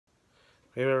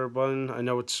Hey everyone, I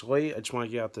know it's late. I just want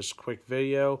to get out this quick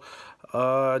video.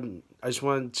 I just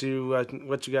wanted to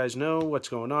let you guys know what's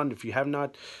going on. If you have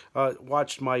not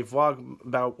watched my vlog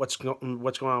about what's going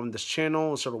on with this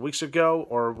channel several weeks ago,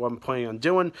 or what I'm planning on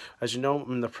doing, as you know,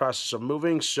 I'm in the process of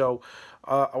moving. So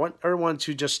I want everyone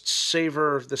to just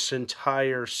savor this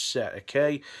entire set,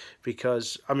 okay?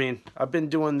 Because I mean, I've been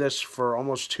doing this for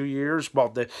almost 2 years. Well,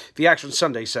 the Action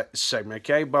Sunday segment,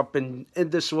 okay? But I've been in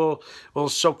this little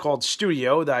so-called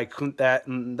studio that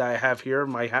I have here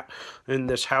in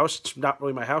this house. It's not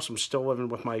really my house. I'm still living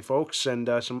with my folks and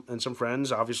some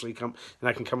friends. Obviously,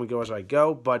 I can come and go as I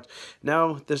go. But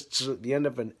now this is the end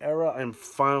of an era. I'm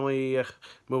finally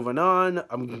moving on.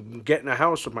 I'm getting a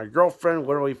house with my girlfriend,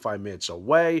 literally 5 minutes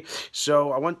away.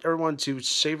 So I want everyone to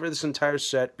savor this entire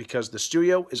set because the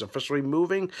studio is officially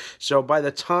moving. So by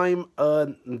the time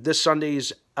this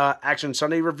Sunday's Action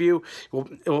Sunday review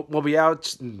will be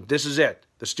out, this is it.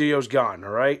 The studio's gone, all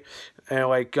right? And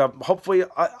like, hopefully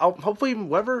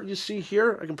whoever you see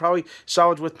here, I can probably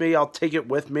salvage with me. I'll take it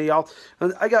with me.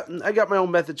 I got my own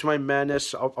method to my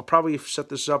madness. I'll probably set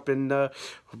this up in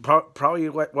probably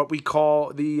what we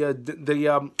call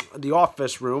the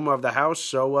office room of the house.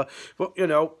 So, well, you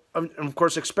know. And of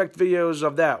course, expect videos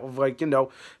of that, of like, you know,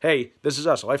 hey, this is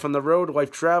us, life on the road, life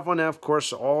traveling, and of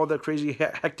course, all the crazy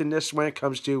hecticness when it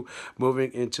comes to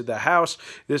moving into the house.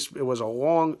 It was a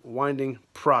long, winding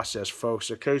process, folks,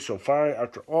 okay? So finally,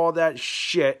 after all that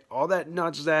shit, all that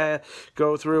nuts that I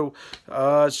go through,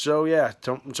 so yeah,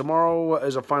 tomorrow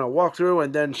is a final walkthrough,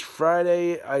 and then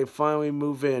Friday, I finally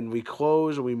move in. We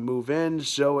close, we move in,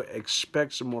 so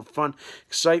expect some more fun,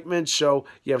 excitement. So,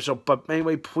 yeah, but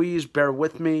anyway, please bear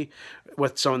with me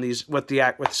with some of these, with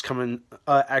this coming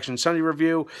Action Sunday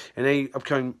review and any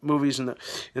upcoming movies in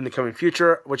the coming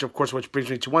future. Which brings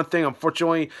me to one thing.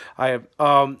 Unfortunately, I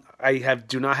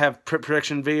do not have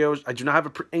prediction videos. I do not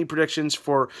have any predictions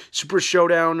for Super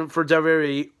Showdown for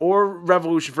WWE or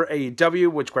Revolution for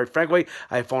AEW. Which, quite frankly,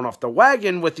 I have fallen off the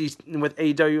wagon with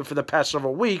AEW for the past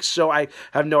several weeks. So I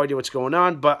have no idea what's going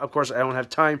on. But of course, I don't have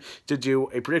time to do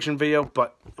a prediction video.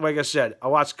 But like I said, a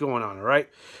lot's going on. All right.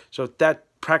 So that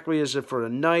practically is it for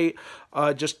tonight.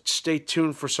 Just stay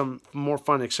tuned for some more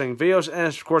fun, exciting videos, and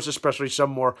of course, especially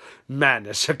some more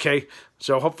madness, okay?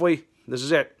 So hopefully, this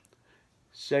is it.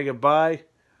 Say goodbye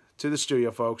to the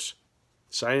studio, folks.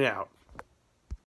 Signing out.